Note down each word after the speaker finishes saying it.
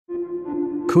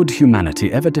Could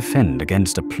humanity ever defend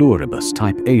against a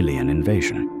Pluribus-type alien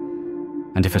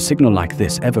invasion? And if a signal like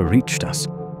this ever reached us,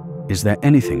 is there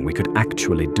anything we could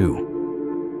actually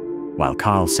do? While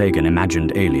Carl Sagan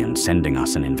imagined aliens sending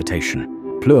us an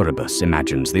invitation, Pluribus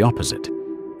imagines the opposite,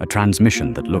 a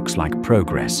transmission that looks like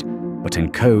progress, but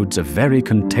encodes a very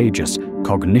contagious,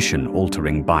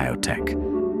 cognition-altering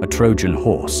biotech, a Trojan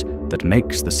Horse that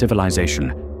makes the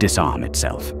civilization disarm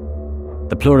itself.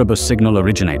 The Pluribus signal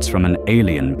originates from an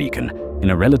alien beacon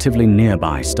in a relatively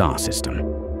nearby star system.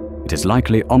 It is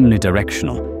likely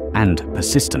omnidirectional and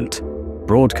persistent,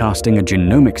 broadcasting a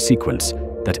genomic sequence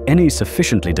that any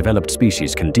sufficiently developed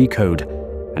species can decode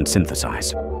and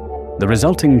synthesize. The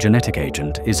resulting genetic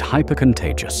agent is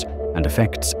hypercontagious and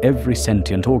affects every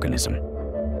sentient organism.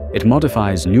 It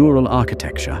modifies neural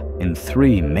architecture in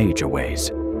 3 major ways.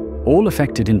 All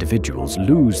affected individuals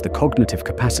lose the cognitive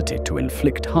capacity to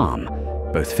inflict harm,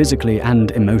 both physically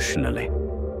and emotionally.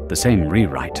 The same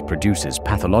rewrite produces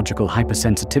pathological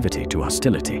hypersensitivity to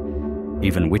hostility.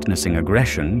 Even witnessing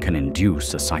aggression can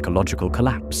induce a psychological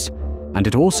collapse. And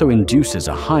it also induces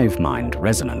a hive mind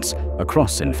resonance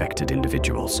across infected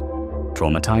individuals.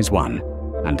 Traumatize one,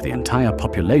 and the entire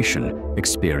population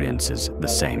experiences the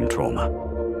same trauma.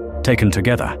 Taken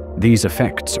together, these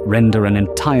effects render an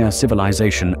entire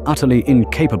civilization utterly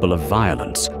incapable of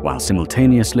violence, while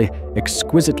simultaneously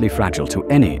exquisitely fragile to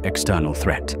any external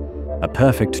threat. A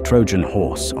perfect Trojan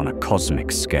horse on a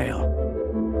cosmic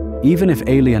scale. Even if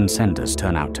alien senders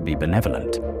turn out to be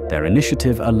benevolent, their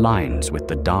initiative aligns with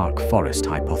the dark forest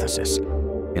hypothesis.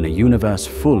 In a universe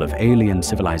full of alien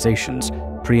civilizations,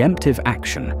 preemptive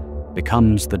action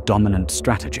becomes the dominant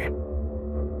strategy.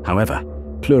 However,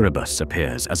 Pluribus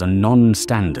appears as a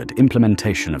non-standard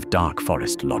implementation of dark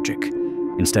forest logic.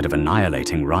 Instead of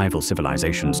annihilating rival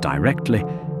civilizations directly,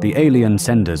 the alien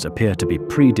senders appear to be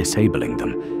pre-disabling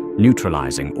them,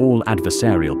 neutralizing all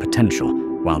adversarial potential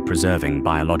while preserving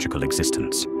biological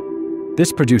existence.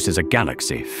 This produces a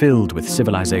galaxy filled with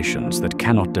civilizations that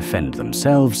cannot defend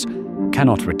themselves,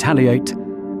 cannot retaliate,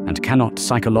 and cannot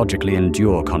psychologically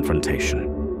endure confrontation.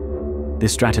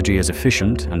 This strategy is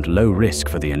efficient and low risk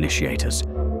for the initiators.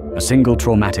 A single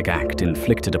traumatic act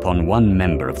inflicted upon one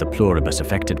member of the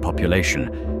Pluribus-affected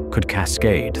population could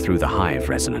cascade through the hive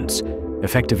resonance,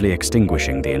 effectively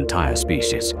extinguishing the entire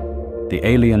species. The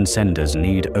alien senders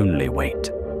need only wait.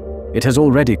 It has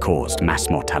already caused mass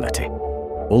mortality.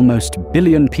 Almost 1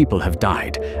 billion people have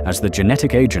died as the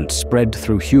genetic agent spread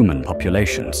through human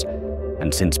populations.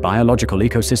 And since biological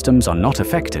ecosystems are not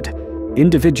affected,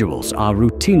 individuals are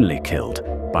routinely killed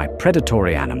by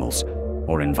predatory animals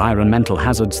or environmental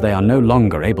hazards they are no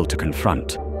longer able to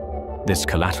confront. This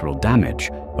collateral damage,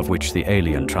 of which the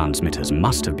alien transmitters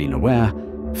must have been aware,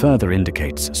 further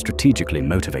indicates strategically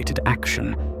motivated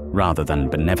action rather than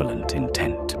benevolent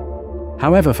intent.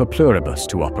 However, for Pluribus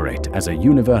to operate as a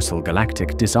universal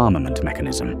galactic disarmament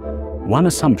mechanism, one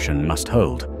assumption must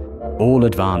hold. All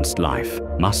advanced life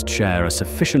must share a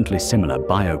sufficiently similar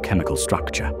biochemical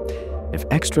structure. If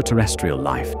extraterrestrial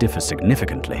life differs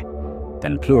significantly,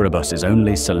 then Pluribus is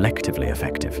only selectively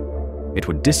effective. It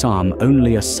would disarm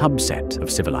only a subset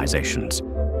of civilizations,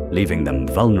 leaving them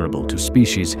vulnerable to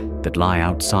species that lie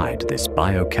outside this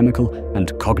biochemical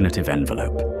and cognitive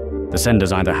envelope. The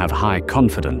senders either have high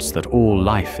confidence that all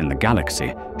life in the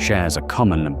galaxy shares a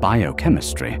common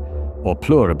biochemistry, or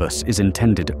Pluribus is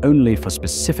intended only for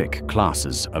specific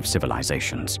classes of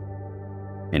civilizations.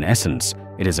 In essence,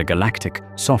 it is a galactic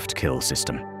soft kill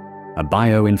system, a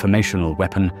bioinformational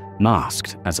weapon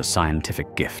masked as a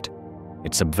scientific gift.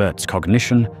 It subverts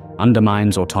cognition,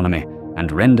 undermines autonomy,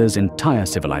 and renders entire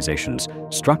civilizations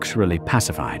structurally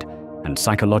pacified and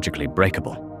psychologically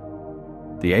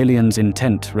breakable. The aliens'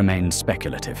 intent remains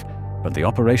speculative, but the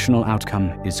operational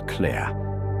outcome is clear.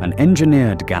 An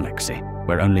engineered galaxy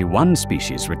where only one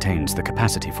species retains the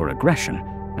capacity for aggression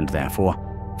and therefore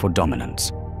for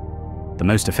dominance. The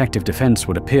most effective defense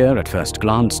would appear at first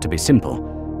glance to be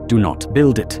simple: do not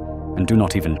build it and do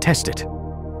not even test it.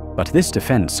 But this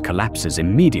defense collapses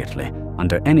immediately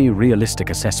under any realistic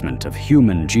assessment of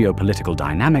human geopolitical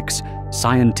dynamics,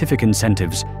 scientific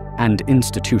incentives, and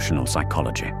institutional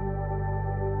psychology.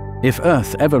 If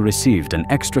Earth ever received an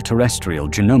extraterrestrial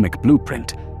genomic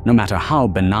blueprint, no matter how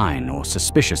benign or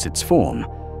suspicious its form,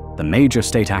 the major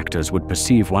state actors would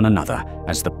perceive one another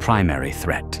as the primary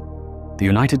threat. The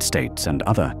United States and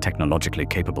other technologically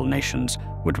capable nations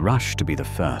would rush to be the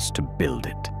first to build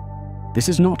it. This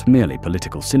is not merely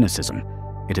political cynicism,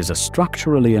 it is a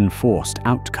structurally enforced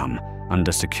outcome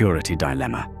under security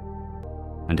dilemma.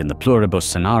 And in the Pluribus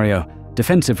scenario,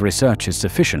 defensive research is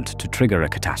sufficient to trigger a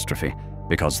catastrophe,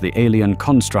 because the alien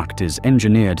construct is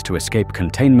engineered to escape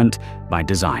containment by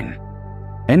design.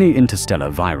 Any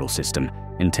interstellar viral system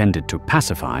intended to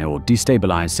pacify or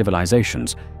destabilize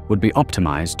civilizations would be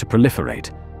optimized to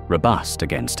proliferate, robust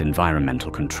against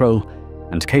environmental control,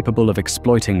 and capable of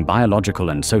exploiting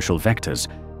biological and social vectors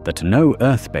that no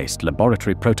Earth-based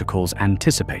laboratory protocols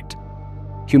anticipate.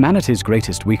 Humanity's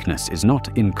greatest weakness is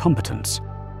not incompetence,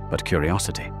 but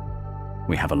curiosity.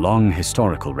 We have a long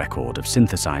historical record of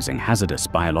synthesizing hazardous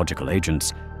biological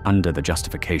agents under the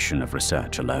justification of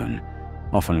research alone,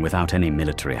 often without any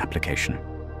military application.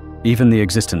 Even the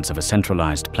existence of a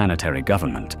centralized planetary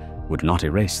government would not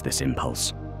erase this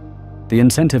impulse. The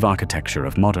incentive architecture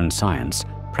of modern science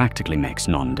practically makes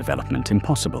non-development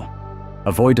impossible.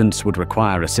 Avoidance would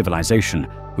require a civilization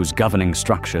whose governing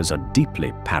structures are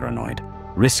deeply paranoid,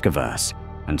 risk-averse,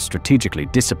 and strategically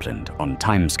disciplined on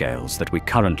timescales that we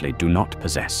currently do not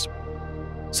possess.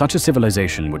 Such a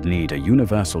civilization would need a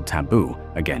universal taboo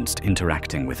against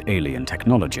interacting with alien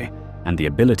technology and the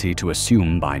ability to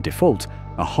assume by default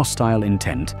a hostile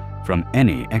intent from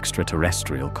any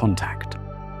extraterrestrial contact.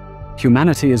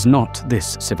 Humanity is not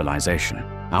this civilization.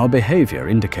 Our behavior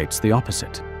indicates the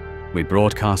opposite. We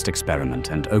broadcast,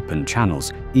 experiment, and open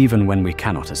channels even when we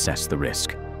cannot assess the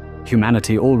risk.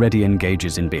 Humanity already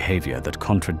engages in behavior that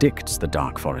contradicts the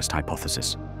dark forest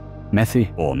hypothesis.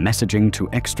 Methi, or messaging to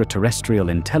extraterrestrial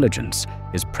intelligence,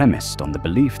 is premised on the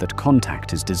belief that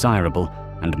contact is desirable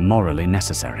and morally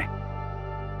necessary.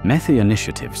 Methi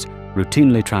initiatives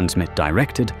routinely transmit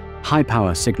directed,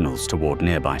 high-power signals toward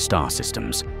nearby star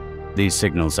systems. These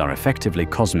signals are effectively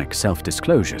cosmic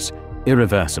self-disclosures,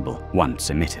 irreversible once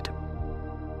emitted.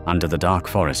 Under the dark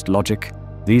forest logic,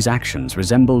 these actions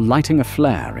resemble lighting a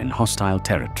flare in hostile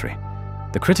territory.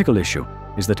 The critical issue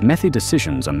is that Methi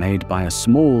decisions are made by a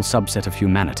small subset of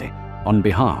humanity on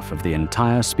behalf of the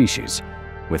entire species,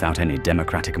 without any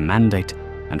democratic mandate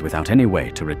and without any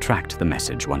way to retract the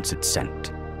message once it's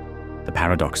sent. The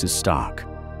paradox is stark.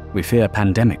 We fear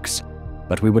pandemics,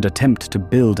 but we would attempt to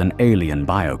build an alien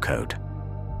biocode.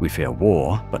 We fear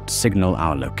war, but signal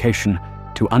our location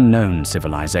to unknown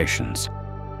civilizations.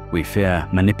 We fear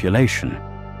manipulation,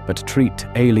 but treat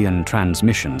alien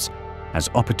transmissions as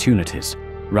opportunities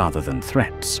rather than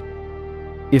threats.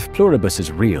 If Pluribus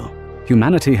is real,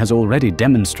 humanity has already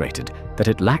demonstrated that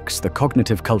it lacks the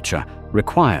cognitive culture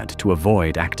required to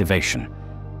avoid activation.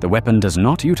 The weapon does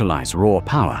not utilize raw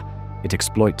power. It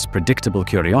exploits predictable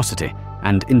curiosity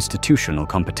and institutional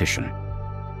competition.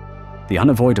 The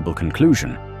unavoidable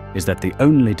conclusion is that the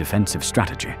only defensive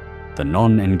strategy, the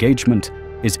non-engagement,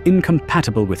 is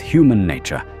incompatible with human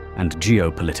nature and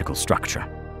geopolitical structure.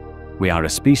 We are a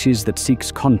species that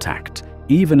seeks contact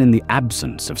even in the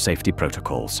absence of safety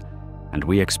protocols, and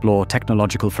we explore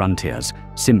technological frontiers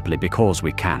simply because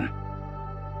we can.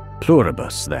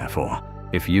 Pluribus, therefore,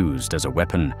 if used as a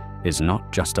weapon, is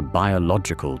not just a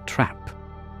biological trap.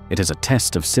 It is a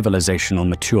test of civilizational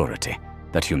maturity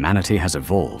that humanity has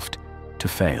evolved to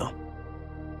fail.